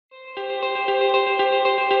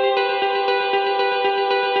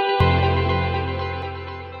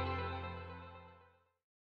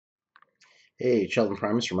Hey, Sheldon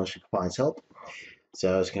Primus from OSHA Compliance Help.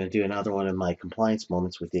 So I was going to do another one of my compliance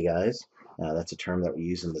moments with you guys. That's a term that we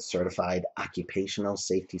use in the Certified Occupational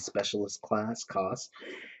Safety Specialist class, COS.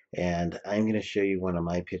 And I'm going to show you one of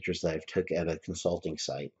my pictures that I've took at a consulting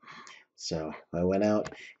site. So I went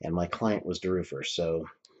out and my client was the roofer. So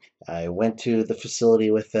I went to the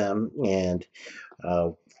facility with them, and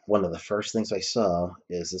one of the first things I saw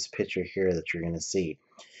is this picture here that you're going to see.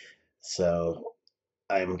 So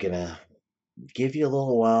I'm going to give you a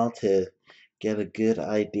little while to get a good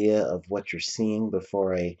idea of what you're seeing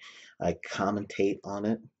before I commentate on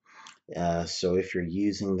it. So if you're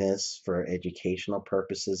using this for educational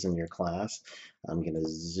purposes in your class, I'm going to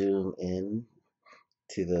zoom in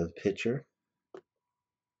to the picture.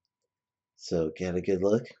 So get a good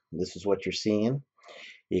look. This is what you're seeing.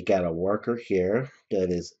 You got a worker here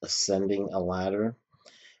that is ascending a ladder,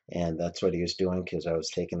 and that's what he was doing because I was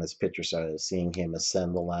taking this picture, so I was seeing him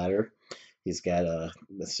ascend the ladder. He's got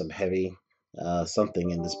some heavy something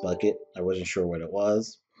in this bucket. I wasn't sure what it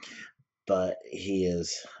was, but he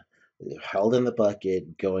is held in the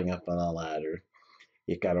bucket going up on a ladder.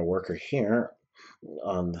 You've got a worker here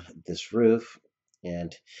on this roof,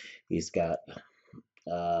 and he's got,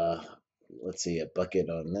 uh, let's see, a bucket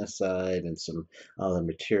on this side and some other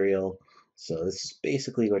material. So this is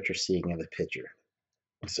basically what you're seeing in the picture.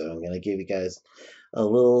 So I'm going to give you guys a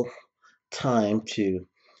little time to,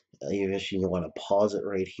 even if you want to pause it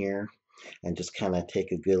right here and just kind of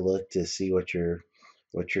take a good look to see what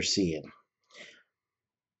you're seeing.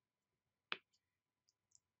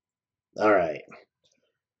 All right.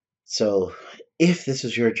 So if this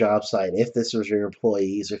is your job site, if this is your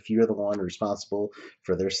employees, if you're the one responsible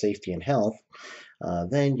for their safety and health,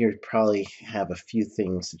 then you probably have a few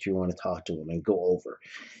things that you want to talk to them and go over.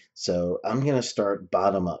 So I'm going to start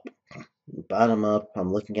bottom up. Bottom up,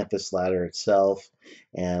 I'm looking at this ladder itself,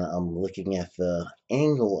 and I'm looking at the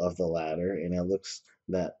angle of the ladder, and it looks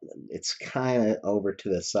that it's kind of over to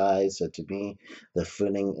the side. So to me, the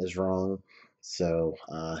footing is wrong. So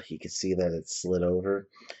you can see that it's slid over.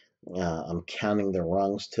 I'm counting the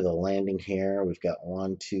rungs to the landing here. We've got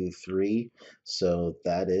 1, 2, 3. So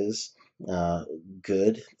that is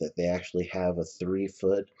good that they actually have a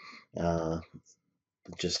 3-foot uh,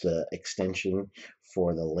 just a extension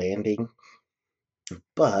for the landing.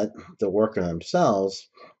 But the worker themselves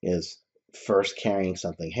is first carrying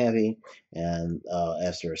something heavy, and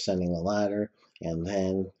as they're ascending the ladder, and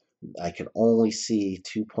then I can only see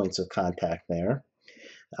 2 points of contact there.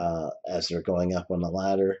 As they're going up on the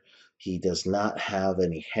ladder, he does not have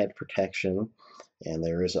any head protection, and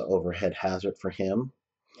there is an overhead hazard for him.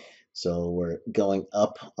 So we're going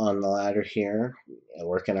up on the ladder here,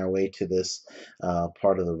 working our way to this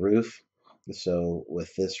part of the roof. So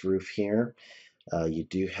with this roof here, you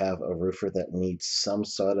do have a roofer that needs some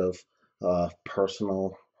sort of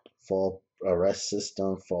personal fall arrest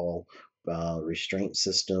system, fall restraint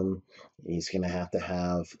system. He's going to have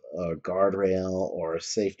a guardrail or a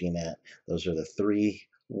safety net. Those are the 3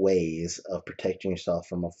 ways of protecting yourself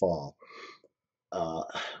from a fall. Uh,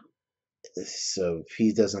 so if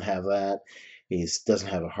he doesn't have that, he doesn't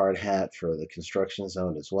have a hard hat for the construction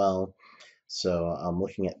zone as well. So I'm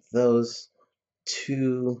looking at those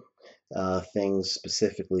 2 things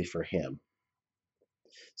specifically for him.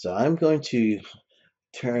 So I'm going to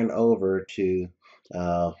turn over to,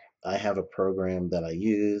 uh, I have a program that I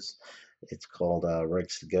use. It's called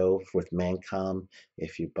Regs to Go with Mancom.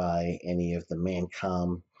 If you buy any of the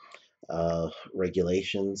Mancom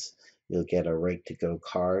regulations, you'll get a Reg to Go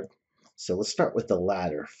card. So let's start with the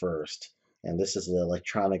ladder first. And this is the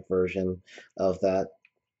electronic version of that.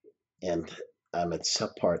 And I'm at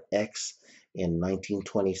subpart X in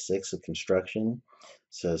 1926 of construction.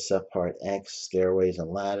 So subpart X, stairways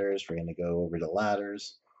and ladders. We're going to go over the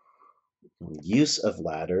ladders, use of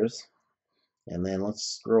ladders, and then let's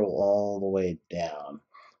scroll all the way down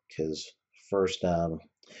because first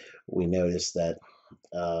we noticed that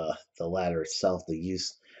the ladder itself, the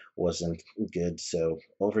use wasn't good. So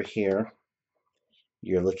over here,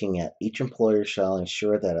 you're looking at each employer shall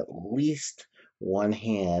ensure that at least one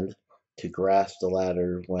hand to grasp the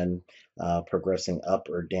ladder when progressing up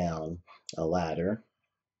or down a ladder.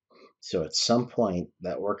 So at some point,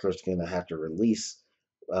 that worker is going to have to release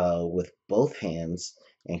with both hands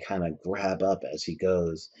and kind of grab up as he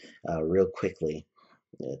goes real quickly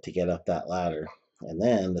to get up that ladder. And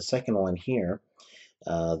then the second one here,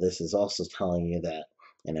 this is also telling you that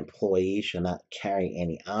an employee should not carry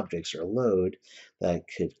any objects or load that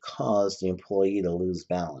could cause the employee to lose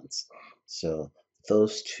balance. So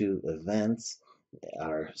those 2 events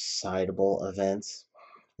are citable events.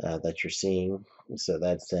 that you're seeing. So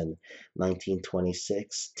that's in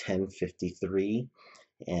 1926, 1053,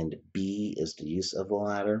 and B is the use of the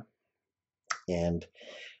ladder. And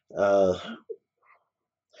uh,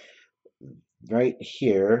 right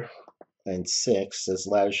here in 6 says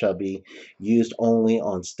ladder shall be used only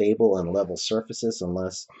on stable and level surfaces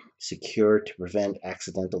unless secured to prevent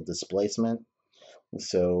accidental displacement.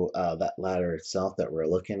 So that ladder itself that we're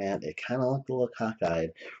looking at, it kind of looked a little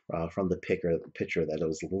cockeyed from the picture that it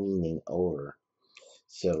was leaning over.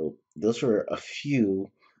 So those were a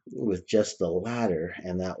few with just the ladder,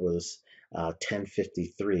 and that was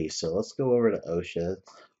 1053. So let's go over to OSHA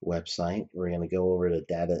website. We're going to go over to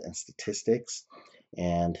data and statistics.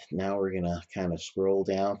 And now we're going to kind of scroll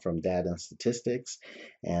down from data and statistics,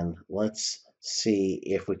 and let's see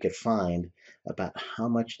if we could find about how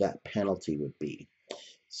much that penalty would be.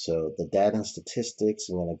 So the data and statistics,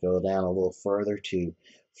 I'm going to go down a little further to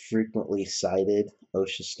frequently cited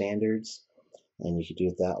OSHA standards, and you could do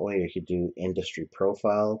it that way, or you could do industry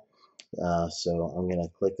profile. So I'm going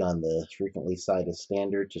to click on the frequently cited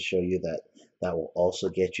standard to show you that that will also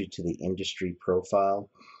get you to the industry profile.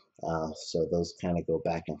 So those kind of go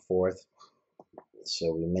back and forth.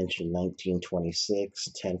 So we mentioned 1926,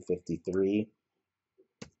 1053.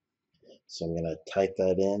 So I'm going to type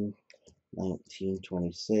that in,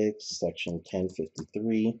 1926, section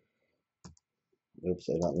 1053. Oops,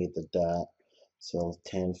 I don't need the dot. So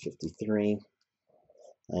 1053.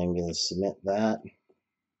 I'm going to submit that.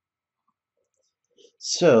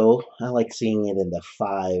 So I like seeing it in the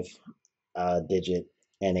 5-digit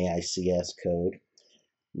NAICS code.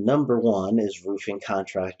 Number 1 is roofing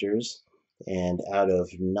contractors, and out of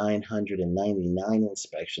 999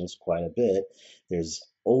 inspections, quite a bit, there's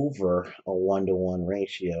over a 1-to-1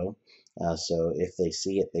 ratio. So if they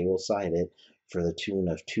see it, they will cite it for the tune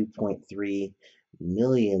of $2.3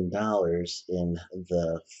 million in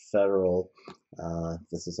the federal,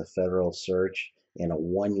 this is a federal search in a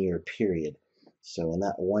 1-year period. So in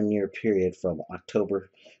that 1-year period from October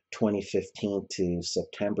 2015 to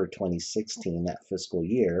September 2016, that fiscal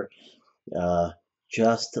year, uh,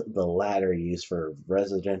 just the ladder used for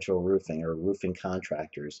residential roofing or roofing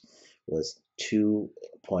contractors was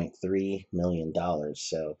 $2.3 million.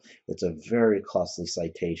 So it's a very costly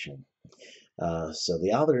citation. So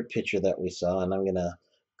the other picture that we saw, and I'm going to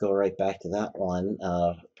go right back to that one,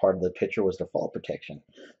 part of the picture was the fall protection.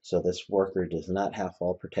 So this worker does not have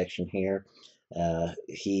fall protection here.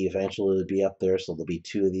 He eventually will be up there, so there'll be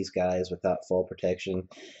 2 of these guys without fall protection.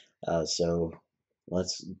 So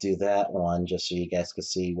let's do that one just so you guys can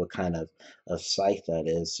see what kind of a site that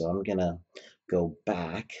is. So I'm gonna go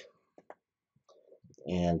back,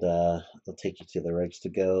 and I'll take you to the regs to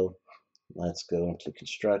go. Let's go into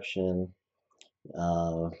construction,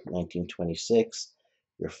 1926.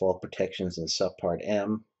 Your fall protections in subpart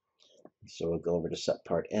M. So we'll go over to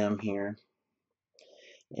subpart M here,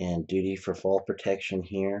 and duty for fall protection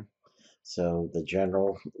here. So the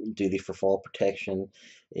general duty for fall protection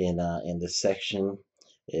in this section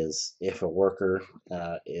is if a worker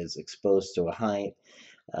is exposed to a height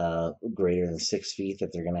greater than 6 feet,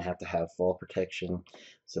 that they're going to have fall protection.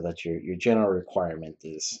 So that your general requirement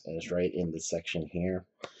is right in this section here.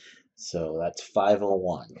 So that's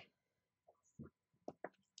 501.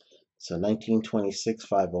 So 1926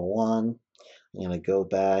 501. I'm going to go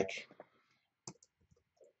back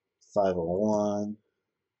 501.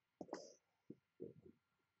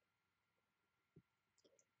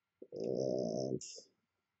 And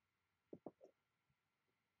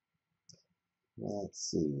let's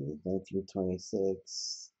see,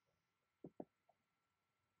 1926.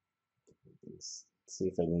 Let's see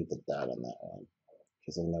if I need the dot on that one,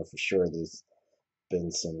 because I know for sure there's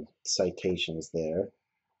been some citations there.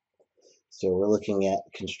 So we're looking at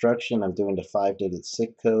construction. I'm doing the 5-digit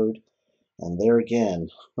SIC code. And there again,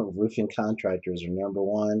 roofing contractors are number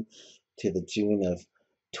 1 to the tune of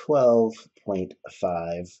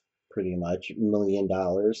 12.5 pretty much $1 million.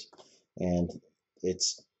 And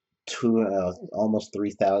it's almost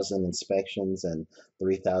 3,000 inspections and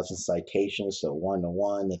 3,000 citations. So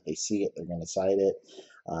 1-to-1, if they see it, they're going to cite it.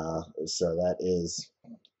 So that is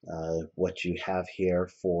what you have here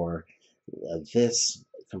for this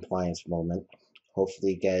compliance moment.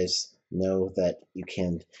 Hopefully, you guys know that you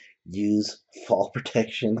can use fall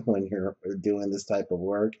protection when you're doing this type of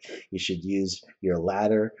work. You should use your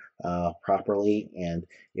ladder properly, and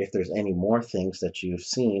if there's any more things that you've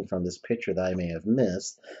seen from this picture that I may have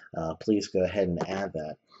missed, please go ahead and add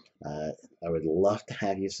that. I would love to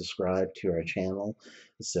have you subscribe to our channel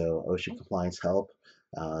so OSHA Compliance Help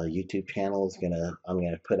YouTube channel is I'm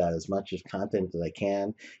gonna put out as much of content as I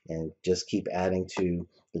can and just keep adding to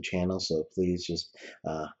the channel. So please just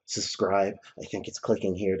subscribe. I think it's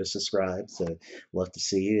clicking here to subscribe. So love to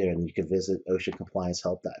see you, and you can visit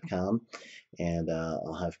OSHAcompliancehelp.com, and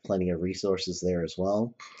I'll have plenty of resources there as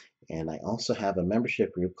well. And I also have a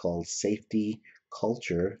membership group called Safety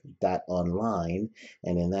Culture Online,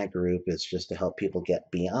 and in that group it's just to help people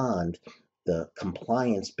get beyond the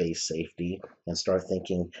compliance-based safety and start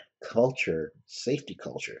thinking culture, safety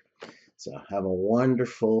culture. So have a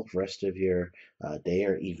wonderful rest of your day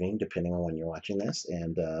or evening, depending on when you're watching this,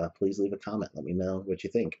 and please leave a comment. Let me know what you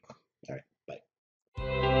think. All right.